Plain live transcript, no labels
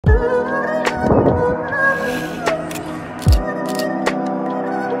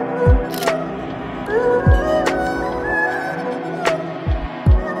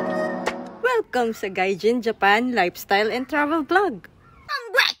Welcome sa GaiGen Japan Lifestyle and Travel Vlog.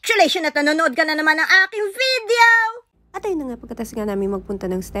 Congratulations at nanonood ka na naman ng aking video! At ayun na nga, pagkatas nga namin magpunta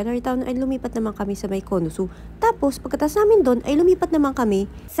ng Stellar Town ay lumipat naman kami sa may Konosu. Tapos pagkatas namin doon ay lumipat naman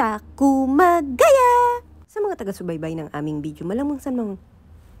kami sa Kumagaya! Sa mga taga-subaybay ng aming video, malamang sa mga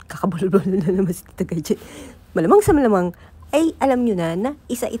kakabulol-bulol na naman si Tita GaiGen. Malamang sa malamang ay alam nyo na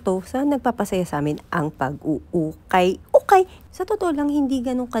isa ito sa nagpapasaya sa amin ang pag-ukay-ukay. Sa totoo lang, hindi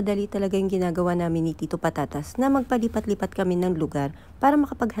ganun kadali talaga yung ginagawa namin ni Tito Patatas na magpalipat-lipat kami ng lugar para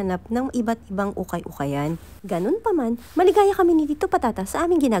makapaghanap ng iba't ibang ukay-ukayan. Ganun pa man, maligaya kami ni Tito Patatas sa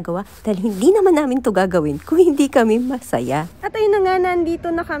aming ginagawa dahil hindi naman namin to gagawin kung hindi kami masaya. At ayun na nga,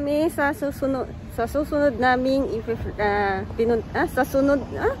 nandito na kami sa susunod naming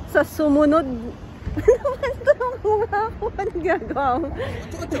sa sumunod. Ano ba ito mga ako? Ano gagawa mo?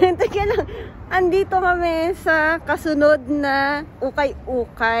 Teka lang. Andito kami sa kasunod na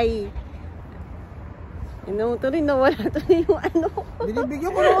ukay-ukay. Tuloy nawala tuloy yung ano.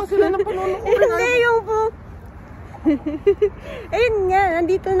 Binibigyan ko naman sila ng panunukurin. Hindi yung po. Ayun nga,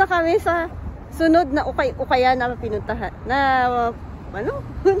 nandito na kami sa sunod na ukay-ukayan na pinuntahan. Na, ano?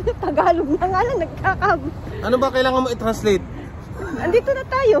 Tagalog na nga lang, nagkakab. Ano ba kailangan mo i-translate? Andito na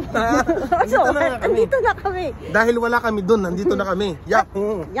tayo. Andito na kami. Dahil wala kami dun, nandito na kami.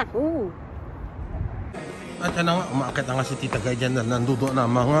 Yahoo! Yahoo! At yan na nga, umaakit na nga si Tita GaiGen na nandudo na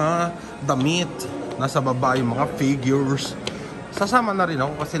mga damit. Nasa baba yung mga figures. Sasama na rin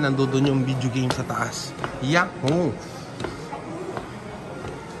ako kasi nandudo yung video game sa taas. Yahoo!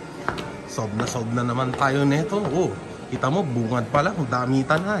 Sob na naman tayo neto. Oh, kita mo, bungad pa lang.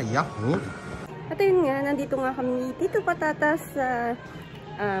 Damitan na. Yahoo! At ayun nga, nandito nga kami Tito Patatas sa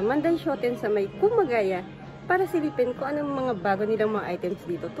Mandan Shoten sa may Kumagaya para silipin ko anong mga bago nilang mga items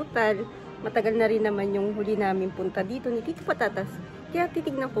dito. Total, matagal na rin naman yung huli namin punta dito ni Tito Patatas. Kaya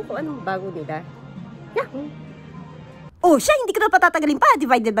titignan ko kung anong bago nila. Yahoo! Oh, siya, hindi ko na patatagalin pa.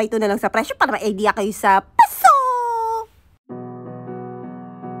 Divided by 2 na lang sa presyo para ma-idea kayo sa peso!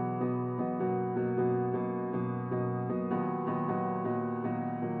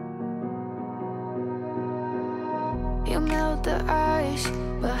 You melt the ice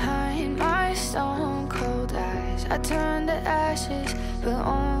behind my stone cold eyes. I turn to ashes, but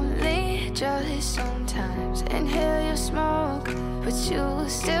only just sometimes. Inhale your smoke, but you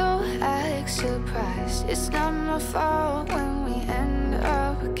still act surprised. It's not my fault when we end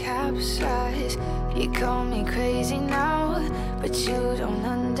up capsized. You call me crazy now, but you don't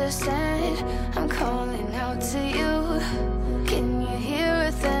understand. I'm calling out to you. Can you hear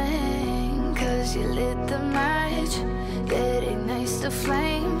a thing? 'Cause you lit the match that ignites the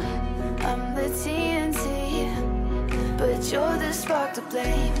flame. I'm the TNT, but you're the spark to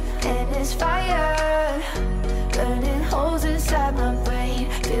blame. And it's fire, burning holes inside my brain.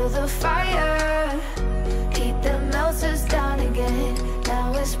 Feel the fire, heat that melts us down again.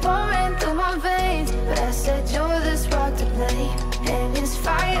 Now it's pouring through my veins, but I said you're the spark to blame. And it's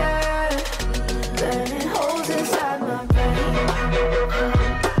fire, burning holes inside my brain.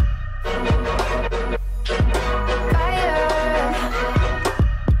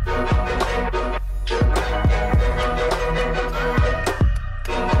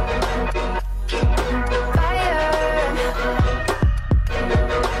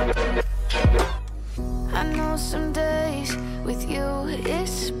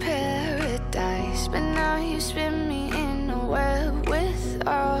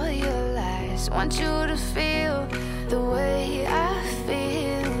 Want you to feel the way I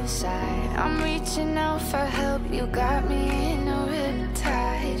feel inside. I'm reaching out for help, you got me in a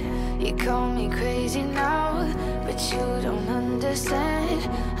riptide. You call me crazy now, but you don't understand.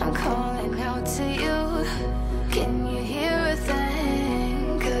 I'm calling out to you. Can you hear a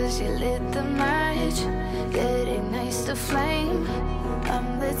thing? 'Cause you lit the match that ignites the flame.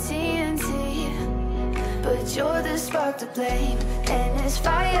 I'm the TNT, but you're the spark to blame. And it's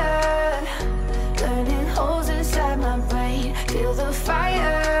fire, burning holes inside my brain. Feel the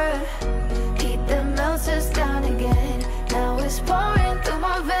fire, heat that melts us down again. Now it's pouring through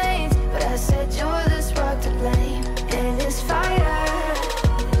my veins, but I said you're the spark to blame. And it's fire,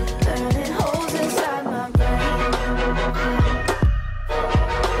 burning holes inside my brain.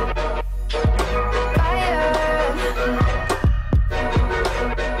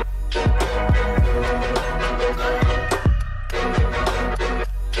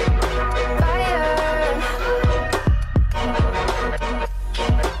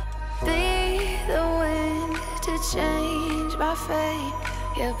 Change my fate.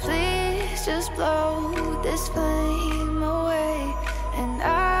 please just blow this flame away. And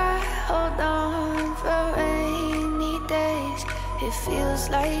I hold on for rainy days. It feels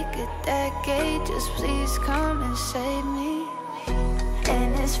like a decade, just please come and save me.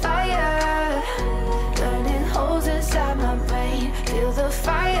 And it's fire, burning holes inside my brain. Feel the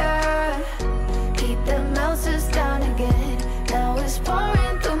fire, keep the melters down again. Now it's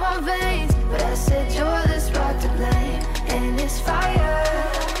pouring through my veins, but I said you're the spot to blame. And it's fire,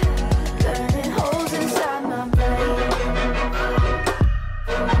 burning holes inside my brain.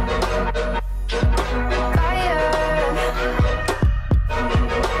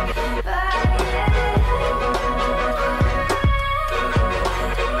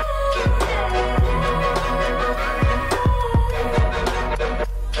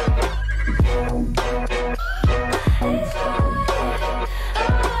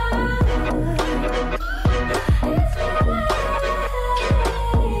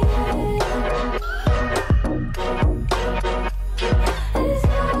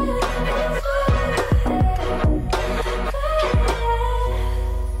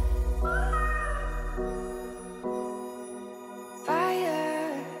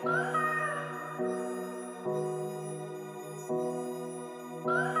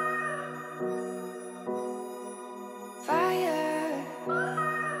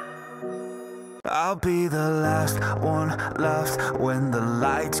 I'll be the last one left when the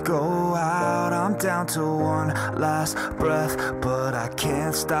lights go out. I'm down to one last breath, but I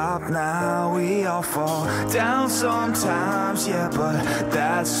can't stop now. We all fall down sometimes, yeah, but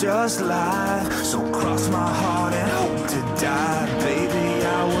that's just life. So cross my heart and hope to die. Baby,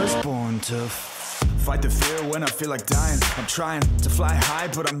 I was born to fight the fear when I feel like dying. I'm trying to fly high,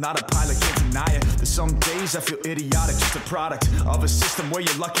 but I'm not a pilot, can't deny it. There's some days I feel idiotic, just a product of a system where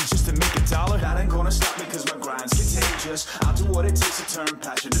you're lucky just to make a dollar. That ain't gonna stop me cause my grind's contagious. I'll do what it takes to turn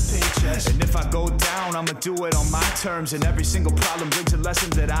passion to paychecks. And if I go down, I'ma do it on my terms. And every single problem brings a lesson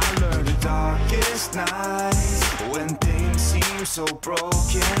that I learned. The darkest nights, when things seem so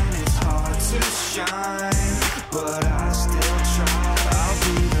broken, it's hard to shine, but I still try. I'll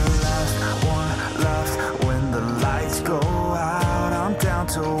be the last one left when the lights go out. I'm down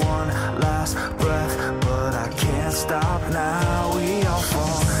to one last breath, but I can't stop now. We all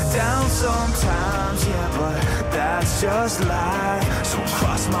fall down sometimes, yeah, but that's just life. So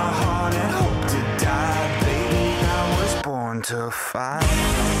cross my heart and hope to die. Baby, I was born to fight.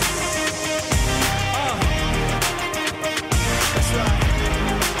 That's right.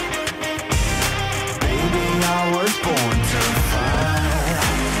 Baby, I was born to fight.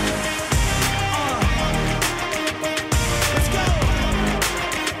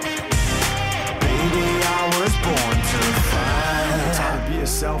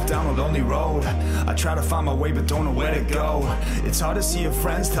 Yourself down a lonely road. I try to find my way but don't know where to go. It's hard to see your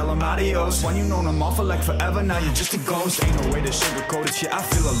friends, tell them adios. When you known them all for like forever, now you're just a ghost. Ain't no way to sugarcoat it, yeah, I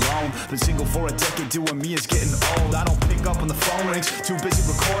feel alone. Been single for a decade, doing me is getting old. I don't pick up on the phone rings, too busy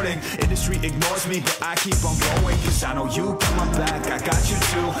recording. Industry ignores me, but I keep on going. Cause I know you got my back, I got you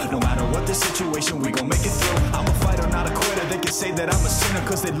too. No matter what the situation, we gon' make it through. I'm a fighter, not a quitter. They can say that I'm a sinner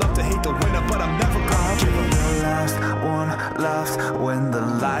cause they love to hate the winner, but I'm never gonna give up. The last one left when the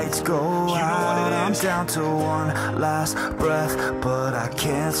lights go out. I'm down to one last breath, but I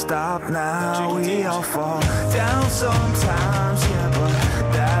can't stop now. We all fall down sometimes, yeah, but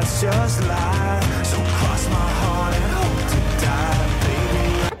that's just life. So cross my heart and hope to die, baby.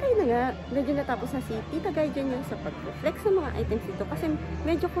 At ayun na nga, medyo natapos na si Tita GaiGen yung sa pag-flex ng mga items dito kasi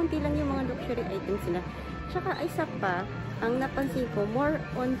medyo konti lang yung mga luxury items sila. Tsaka isa pa, ang napansin ko, more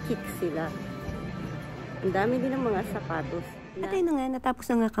on kicks sila. Ang dami din ng mga sapatos. At ayun na nga, natapos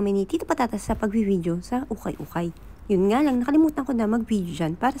na nga kami ni Tito Patatas sa pag-video sa Ukay-Ukay. Yun nga lang, nakalimutan ko na mag-video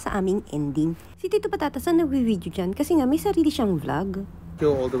dyan para sa aming ending. Si Tito Patatas ang nag-video dyan kasi nga may sarili siyang vlog.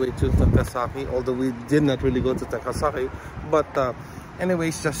 Go all the way to Takasaki, although we did not really go to Takasaki, but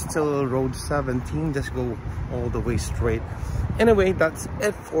anyways, just till road 17, just go all the way straight. Anyway, that's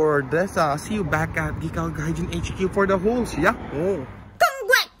it for this. See you back at GaiGen HQ for the holes. Yeah.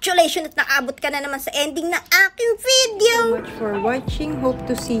 Congratulations at nakaabot ka na naman sa ending ng aking video! So much for watching. Hope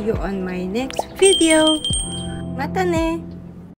to see you on my next video. Mata ne!